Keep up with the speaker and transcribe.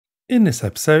In this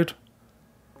episode,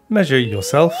 measure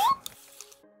yourself,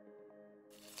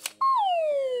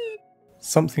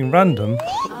 something random,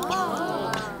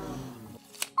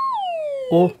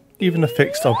 or even a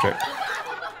fixed object.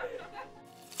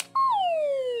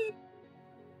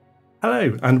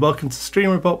 Hello and welcome to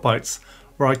Streamer Bot Bytes,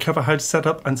 where I cover how to set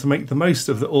up and to make the most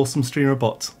of the awesome Streamer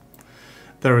bot.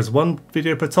 There is one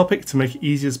video per topic to make it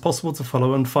easy as possible to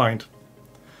follow and find.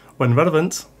 When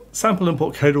relevant, sample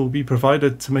import code will be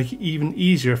provided to make it even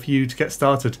easier for you to get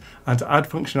started and to add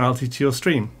functionality to your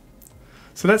stream.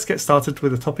 So let's get started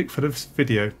with the topic for this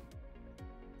video.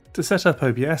 To set up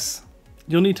OBS,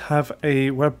 you'll need to have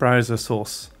a web browser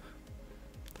source.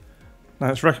 Now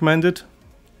it's recommended,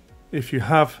 if you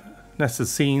have nested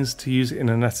scenes, to use it in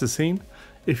a nested scene.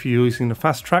 If you're using the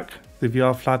fast track, the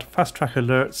VRFLAD fast track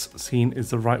alerts scene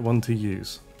is the right one to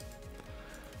use.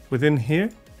 Within here,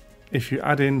 if you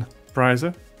add in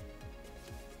browser,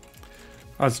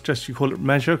 I suggest you call it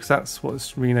measure because that's what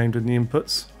it's renamed in the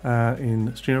inputs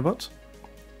in StreamerBot.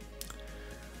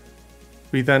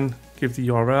 We then give the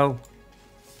URL,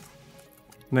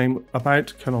 name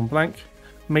about, :blank.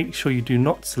 Make sure you do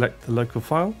not select the local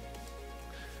file.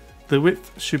 The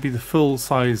width should be the full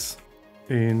size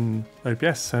in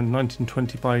OBS, so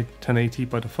 1920 by 1080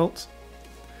 by default.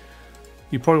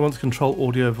 You probably want to control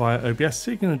audio via OBS so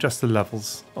you can adjust the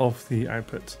levels of the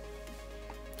output.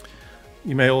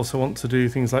 You may also want to do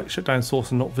things like shut down source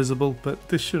and not visible, but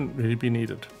this shouldn't really be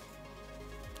needed.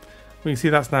 We can see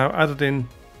that's now added in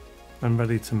and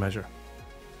ready to measure.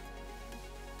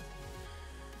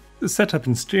 To set up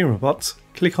in StreamerBot,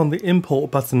 click on the import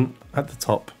button at the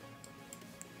top.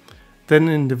 Then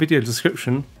in the video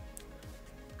description,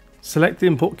 select the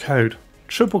import code.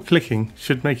 Triple clicking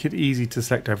should make it easy to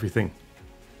select everything.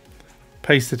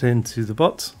 Paste it into the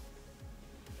bot.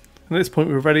 And at this point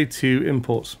we're ready to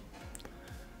import.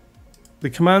 The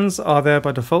commands are there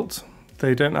by default.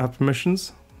 They don't have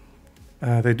permissions.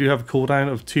 They do have a cooldown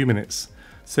of 2 minutes.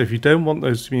 So if you don't want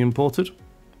those to be imported,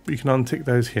 you can untick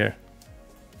those here.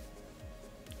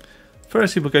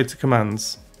 Firstly, we'll go to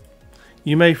commands.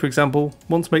 You may, for example,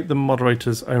 want to make them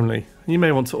moderators only. You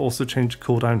may want to also change the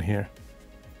cooldown here.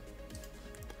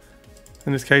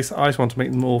 In this case, I just want to make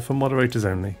them all for moderators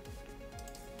only.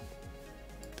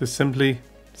 Just simply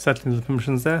setting the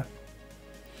permissions there.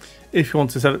 If you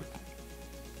want to set up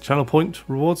channel point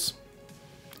rewards,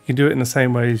 you can do it in the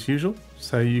same way as usual.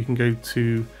 So you can go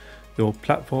to your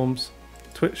platforms,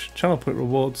 Twitch, channel point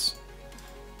rewards,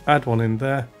 add one in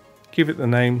there, give it the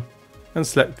name, and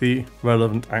select the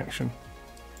relevant action.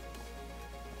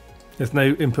 There's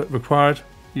no input required,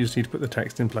 you just need to put the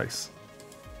text in place.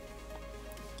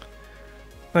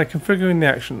 Now configuring the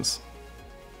actions.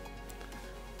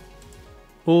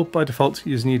 All by default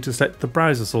you just need to select the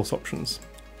browser source options.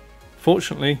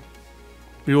 Fortunately,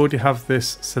 we already have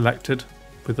this selected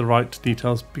with the right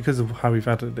details because of how we've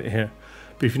added it here.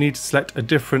 But if you need to select a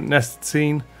different nested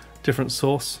scene, different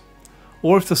source,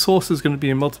 or if the source is going to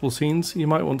be in multiple scenes, you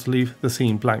might want to leave the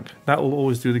scene blank. That will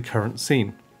always do the current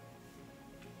scene.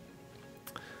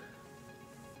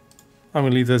 I'm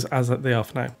going to leave those as they are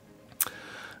for now.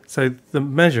 So the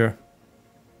measure,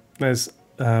 there's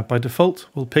by default,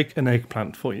 we'll pick an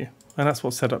eggplant for you, and that's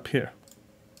what's set up here.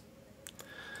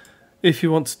 If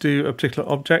you want to do a particular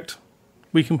object,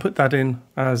 we can put that in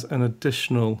as an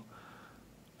additional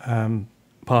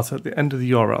part at the end of the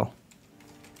URL.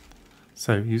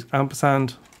 So use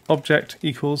ampersand object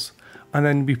equals, and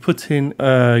then we put in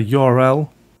a URL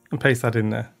and paste that in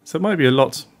there. So it might be a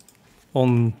lot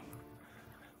on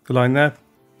the line there,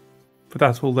 but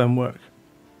that will then work.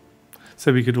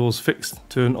 So we could always fix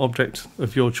to an object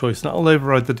of your choice, and that will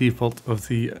override the default of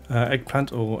the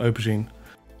eggplant or aubergine.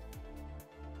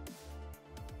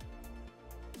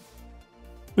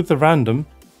 With the random,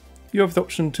 you have the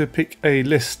option to pick a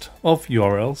list of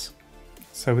URLs.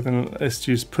 So within a list,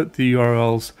 you just put the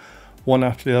URLs one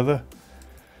after the other,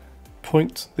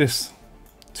 point this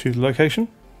to the location,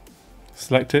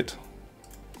 select it,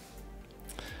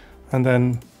 and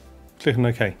then click on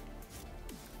OK.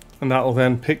 And that will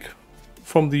then pick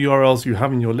from the URLs you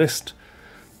have in your list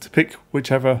to pick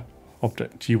whichever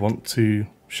object you want to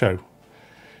show.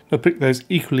 Now pick those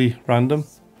equally random,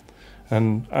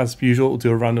 and as usual, we'll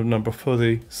do a random number for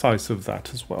the size of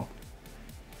that as well.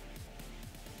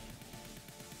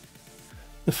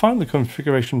 The final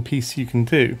configuration piece you can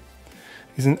do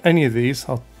is in any of these.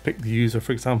 I'll pick the user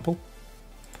for example.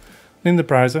 In the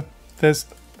browser, there's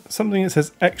something that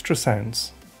says extra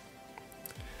sounds.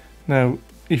 Now,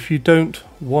 if you don't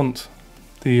want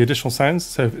the additional sounds,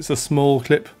 so if it's a small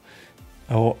clip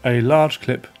or a large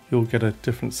clip, you'll get a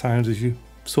different sound as you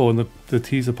saw in the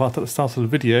teaser part at the start of the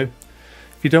video.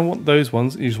 If you don't want those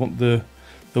ones, you just want the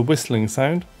whistling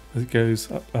sound as it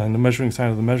goes up and the measuring sound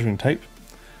of the measuring tape,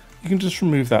 you can just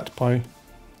remove that by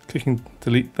clicking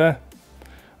delete there,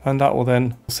 and that will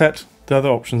then set the other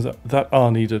options that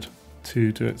are needed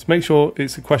to do it. So make sure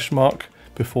it's a question mark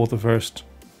before the first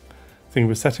thing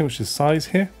we're setting, which is size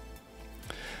here,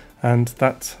 and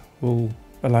that will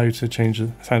allow you to change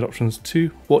the sound options to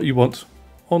what you want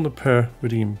on a per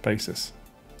redeem basis.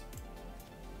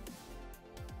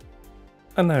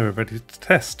 And now we're ready to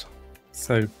test.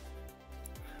 So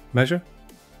measure,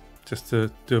 just to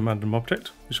do a random object,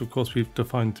 which of course we've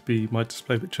defined to be my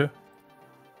display picture.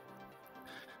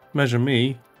 Measure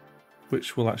me,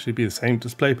 which will actually be the same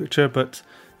display picture, but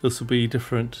this will be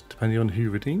different depending on who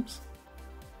redeems.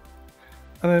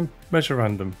 And then measure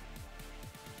random.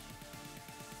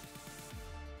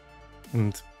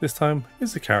 And this time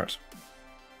is a carrot.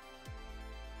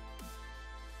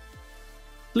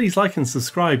 Please like and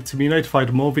subscribe to be notified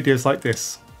of more videos like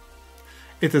this.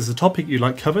 If there's a topic you'd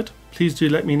like covered, please do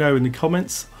let me know in the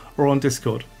comments or on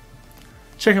Discord.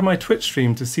 Check out my Twitch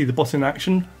stream to see the bot in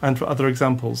action and for other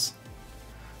examples.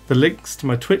 The links to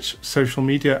my Twitch, social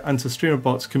media and to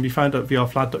StreamerBot can be found at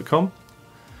vrflad.com.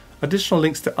 Additional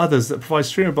links to others that provide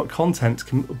StreamerBot content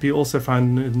can be also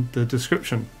found in the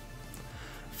description.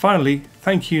 Finally,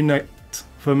 thank you Nate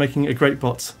for making a great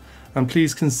bot, and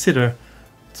please consider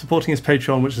supporting his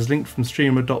Patreon, which is linked from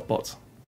streamer.bot.